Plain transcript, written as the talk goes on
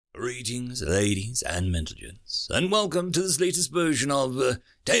Greetings, ladies and gents, and welcome to this latest version of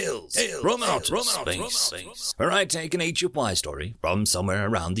Tales from Outer Space, where I take an T.F.O.S story from somewhere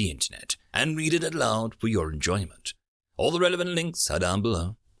around the internet and read it aloud for your enjoyment. All the relevant links are down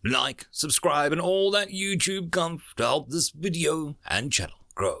below. Like, subscribe, and all that YouTube comf to help this video and channel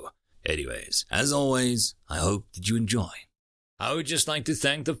grow. Anyways, as always, I hope that you enjoy. I would just like to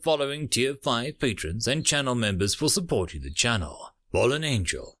thank the following Tier 5 patrons and channel members for supporting the channel: Fallen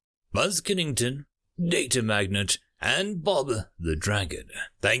Angel, Buzz Kennington, Data Magnet, and Bob the Dragon.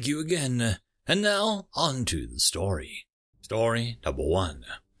 Thank you again. And now, on to the story. Story number 1.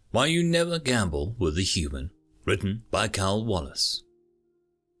 Why You Never Gamble with a Human. Written by Carl Wallace.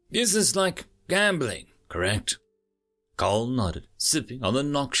 This is like gambling, correct? Carl nodded, sipping on the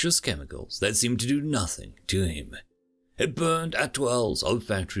noxious chemicals that seemed to do nothing to him. It burned at T.F.O.S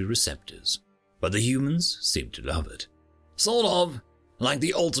olfactory receptors, but the humans seemed to love it. Sort of like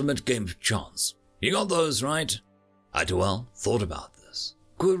the ultimate game of chance. You got those, right? T.F.O.S thought about this,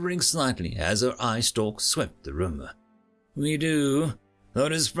 quivering slightly as her eye stalk swept the room. We do, though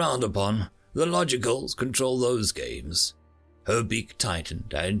it is frowned upon. The logicals control those games. Her beak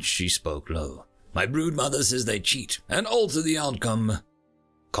tightened and she spoke low. My broodmother says they cheat and alter the outcome.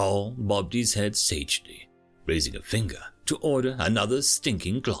 Carl bobbed his head sagely, raising a finger to order another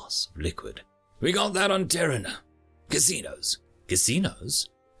stinking glass of liquid. We got that on Terran. Casinos. Casinos?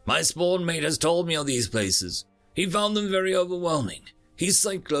 My spawn mate has told me of these places. He found them very overwhelming. His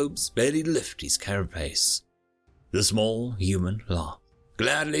cyclopes barely lift his carapace. The small human laughed,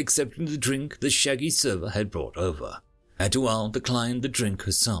 gladly accepting the drink the shaggy server had brought over. T.F.O.S declined the drink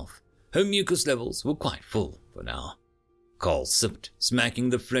herself. Her mucus levels were quite full for now. Carl sipped, smacking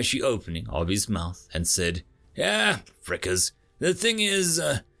the fleshy opening of his mouth, and said, Yeah, frickers. The thing is,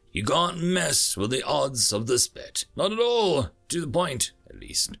 you can't mess with the odds of this bet. Not at all. To the point, at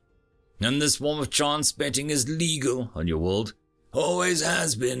least. And this form of chance betting is legal on your world. Always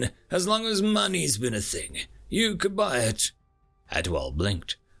has been, as long as money's been a thing. You could buy it. T.F.O.S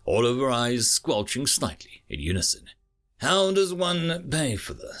blinked, all of her eyes squelching slightly in unison. How does one pay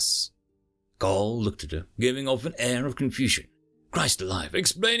for this? Carl looked at her, giving off an air of confusion. Christ alive,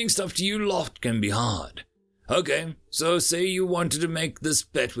 explaining stuff to you loft can be hard. Okay, so say you wanted to make this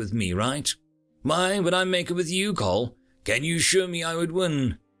bet with me, right? Why would I make it with you, Carl? Can you show me I would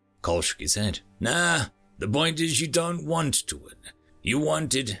win? Carl shook his head. Nah, the point is you don't want to win. You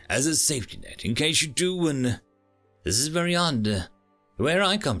want it as a safety net in case you do win. This is very odd. Where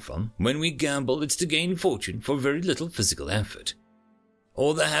I come from, when we gamble, it's to gain fortune for very little physical effort.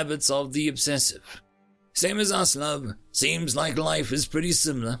 Or the habits of the obsessive. Same as us, love. Seems like life is pretty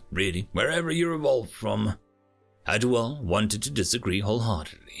similar, really, wherever you're evolved from. T.F.O.S wanted to disagree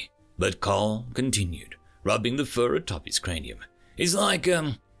wholeheartedly, but Carl continued, rubbing the fur atop his cranium. It's like,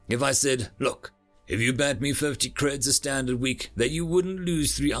 if I said, look, if you bet me 50 creds a standard week that you wouldn't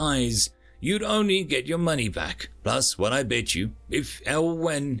lose 3 eyes, you'd only get your money back, plus what I bet you, if or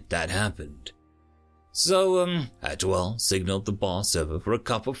when that happened. So, T.F.O.S signaled the bar server for a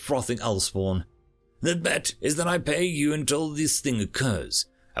cup of frothing Elspawn. The bet is that I pay you until this thing occurs,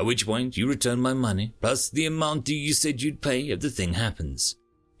 at which point you return my money, plus the amount you said you'd pay if the thing happens.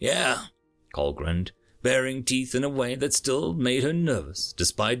 Yeah, Carl grinned, baring teeth in a way that still made her nervous,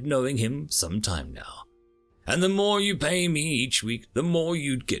 despite knowing him some time now. And the more you pay me each week, the more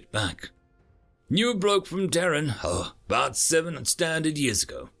you'd get back. New bloke from Terran, about 7 standard years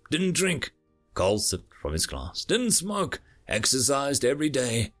ago. Didn't drink. Carl sipped from his glass. Didn't smoke. Exercised every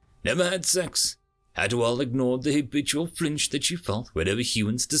day. Never had sex. T.F.O.S ignored the habitual flinch that she felt whenever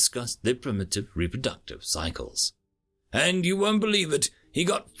humans discussed their primitive reproductive cycles. And you won't believe it, he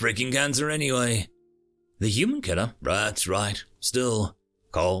got freaking cancer anyway. The human killer? That's right. Still,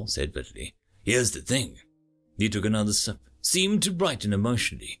 Carl said bitterly. Here's the thing. He took another sip, seemed to brighten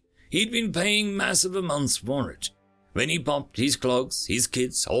emotionally. He'd been paying massive amounts for it. When he popped, his clogs, his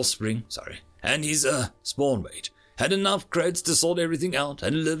kids, offspring, and his, spawn weight, had enough creds to sort everything out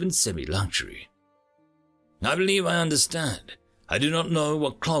and live in semi-luxury. I believe I understand. I do not know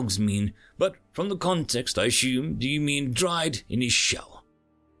what clogs mean, but from the context I assume do you mean dried in his shell.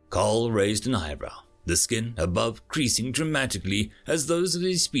 Carl raised an eyebrow, the skin above creasing dramatically as those of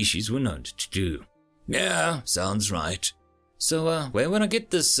his species were known to do. Yeah, sounds right. So, where would I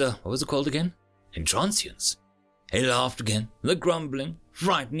get this, what was it called again? Intransience. He laughed again, the grumbling,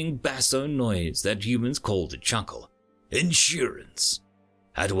 frightening basso noise that humans called a chuckle. Insurance.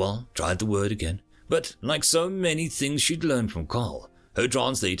 T.F.O.S tried the word again. But, like so many things she'd learned from Carl, her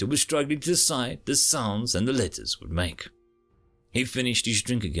translator was struggling to decide the sounds and the letters would make. He finished his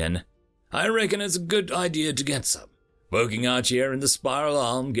drink again. I reckon it's a good idea to get some. Working out here in the spiral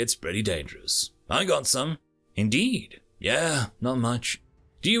arm gets pretty dangerous. I got some. Indeed. Yeah, not much.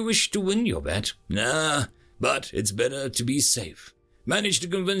 Do you wish to win your bet? Nah, but it's better to be safe. Managed to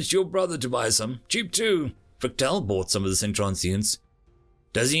convince your brother to buy some. Cheap too. Fractal bought some of the Centronsians.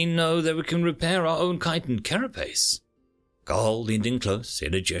 Does he know that we can repair our own chitin carapace? Carl leaned in close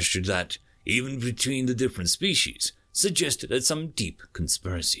in a gesture that, even between the different species, suggested some deep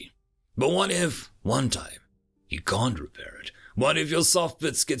conspiracy. But what if, one time, you can't repair it? What if your soft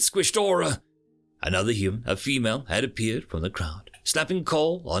bits get squished or... Another human, a female, had appeared from the crowd, slapping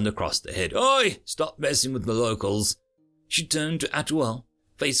Cole on across the head. Oi! Stop messing with the locals. She turned to Atuel,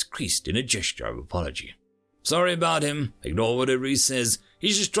 face creased in a gesture of apology. Sorry about him. Ignore whatever he says.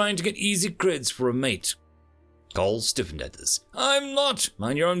 He's just trying to get easy creds for a mate. Cole stiffened at this. I'm not.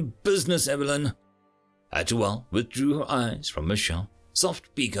 Mind your own business, Evelyn. Atuel withdrew her eyes from Michelle,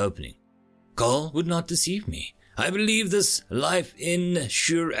 soft beak opening. Cole would not deceive me. I believe this life in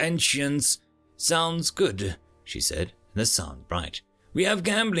sure ancients sounds good, she said, the sound bright. We have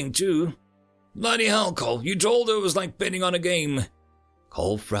gambling, too. Bloody hell, Cole, you told her it was like betting on a game.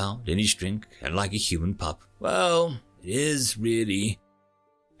 Cole frowned in his drink and like a human pup. Well, it is really.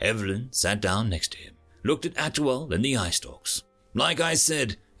 Evelyn sat down next to him, looked at Atuel and the eye stalks. Like I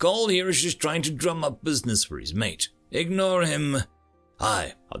said, Cole here is just trying to drum up business for his mate. Ignore him.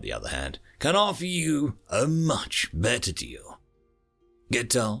 I, on the other hand, can offer you a much better deal.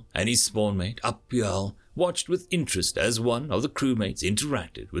 Getal and his spawn mate, Apiel, watched with interest as one of the crewmates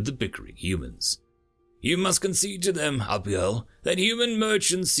interacted with the bickering humans. You must concede to them, Apiel, that human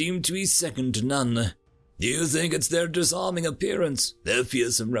merchants seem to be second to none. Do you think it's their disarming appearance, their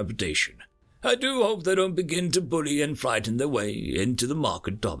fearsome reputation? I do hope they don't begin to bully and frighten their way into the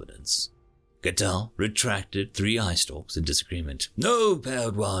market dominance. Getal retracted 3 eye stalks in disagreement. No,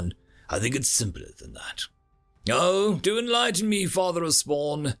 paired one. I think it's simpler than that. Oh, do enlighten me, father of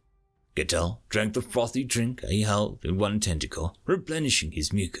spawn. Getal drank the frothy drink he held in one tentacle, replenishing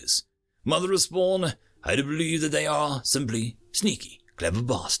his mucus. Mother of spawn, I do believe that they are simply sneaky, clever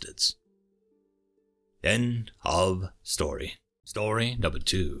bastards. End of story. Story number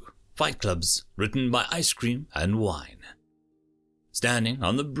 2. Fight Clubs, written by Ice Cream and Wine. Standing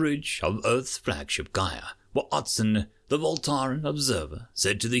on the bridge of Earth's flagship Gaia, Watson, the Voltaran observer,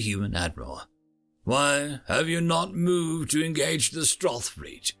 said to the human admiral, Why have you not moved to engage the Stroth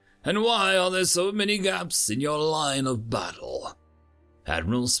fleet? And why are there so many gaps in your line of battle?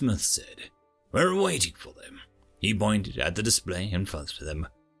 Admiral Smith said, We're waiting for them. He pointed at the display in front of them.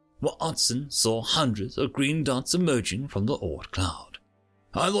 Watson saw hundreds of green dots emerging from the Oort cloud.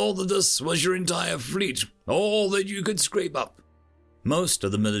 I thought that this was your entire fleet, all that you could scrape up. Most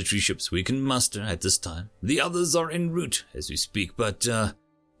of the military ships we can muster at this time. The others are en route as we speak, but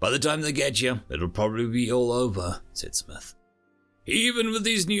by the time they get here, it'll probably be all over, said Smith. Even with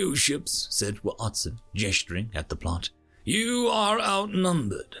these new ships, said Watson, gesturing at the plot, you are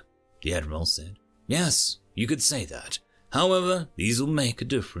outnumbered, the Admiral said. Yes, you could say that. However, these will make a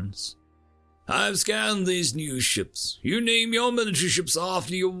difference. I've scanned these new ships. You name your military ships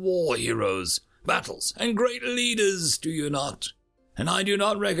after your war heroes, battles, and great leaders, do you not? And I do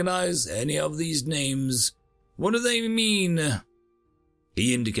not recognize any of these names. What do they mean?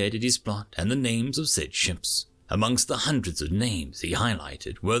 He indicated his plot and the names of said ships. Amongst the hundreds of names he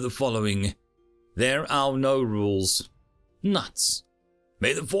highlighted were the following. There are no rules. Nuts.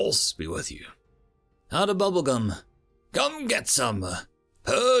 May the force be with you. Out of bubblegum. Come get some.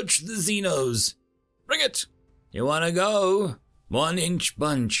 Purge the Xenos. Bring it. You want to go? 1-inch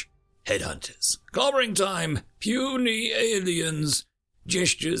bunch. Headhunters. Clobbering time. Puny aliens.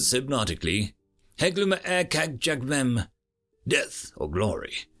 Gestures hypnotically. Hegluma erkag jagvem. Death or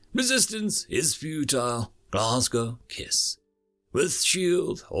glory. Resistance is futile. Glasgow kiss. With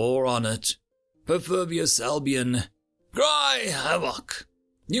shield or on it. Perfervious Albion. Cry havoc.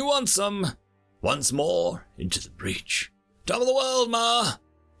 You want some? Once more into the breach. Top of the world, ma.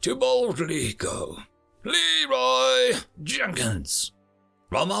 To boldly go. Leroy Jenkins.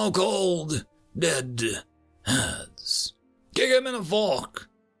 From our cold, dead hands. Kick him in a fork.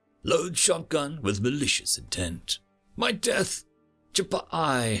 Load shotgun with malicious intent. My death. Chippa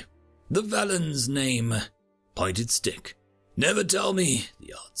eye. The Valen's name. Pointed stick. Never tell me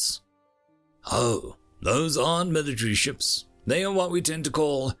the odds. Oh, those aren't military ships. They are what we tend to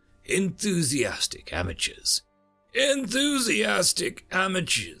call enthusiastic amateurs. Enthusiastic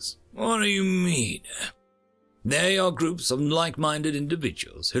amateurs? What do you mean? They are groups of like-minded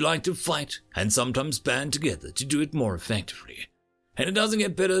individuals who like to fight and sometimes band together to do it more effectively. And it doesn't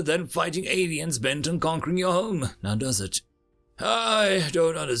get better than fighting aliens bent on conquering your home, now does it? I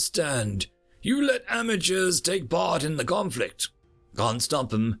don't understand. You let amateurs take part in the conflict. Can't stop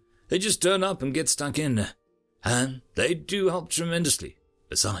them. They just turn up and get stuck in. And they do help tremendously.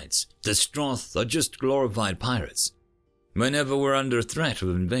 Besides, the Stroth are just glorified pirates. Whenever we're under threat of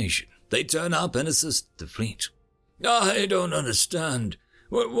invasion, they turn up and assist the fleet. I don't understand.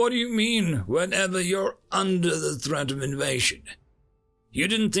 What do you mean, whenever you're under the threat of invasion? You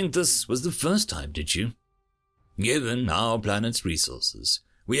didn't think this was the first time, did you? Given our planet's resources,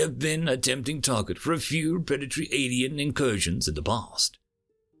 we have been a tempting target for a few predatory alien incursions in the past.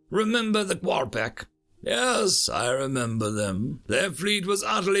 Remember the Quarpack? Yes, I remember them. Their fleet was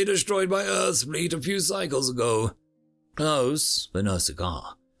utterly destroyed by Earth's fleet a few cycles ago. Close, but no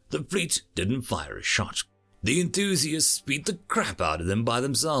cigar. The fleet didn't fire a shot. The enthusiasts beat the crap out of them by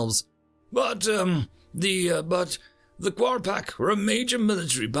themselves. But the Quarpack were a major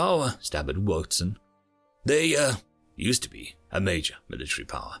military power, stabbered Watson. They, used to be a major military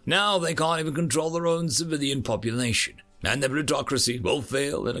power. Now they can't even control their own civilian population, and their plutocracy will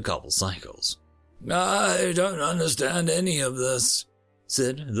fail in a couple cycles. I don't understand any of this,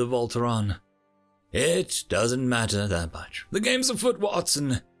 said the Volteron. It doesn't matter that much. The game's afoot,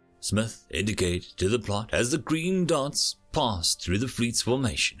 Watson, Smith indicated to the plot as the green dots passed through the fleet's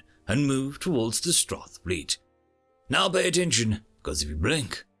formation and moved towards the Stroth fleet. Now pay attention, because if you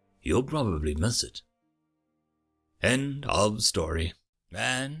blink, you'll probably miss it. End of story.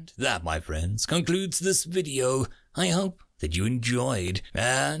 And that, my friends, concludes this video. I hope that you enjoyed,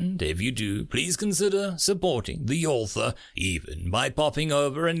 and if you do, please consider supporting the author, even by popping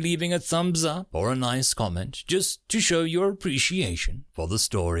over and leaving a thumbs up or a nice comment, just to show your appreciation for the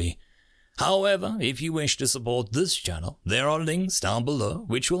story. However, if you wish to support this channel, there are links down below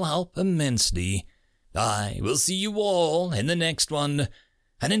which will help immensely. I will see you all in the next one,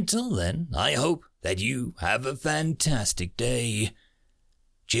 and until then, I hope that you have a fantastic day.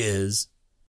 Cheers.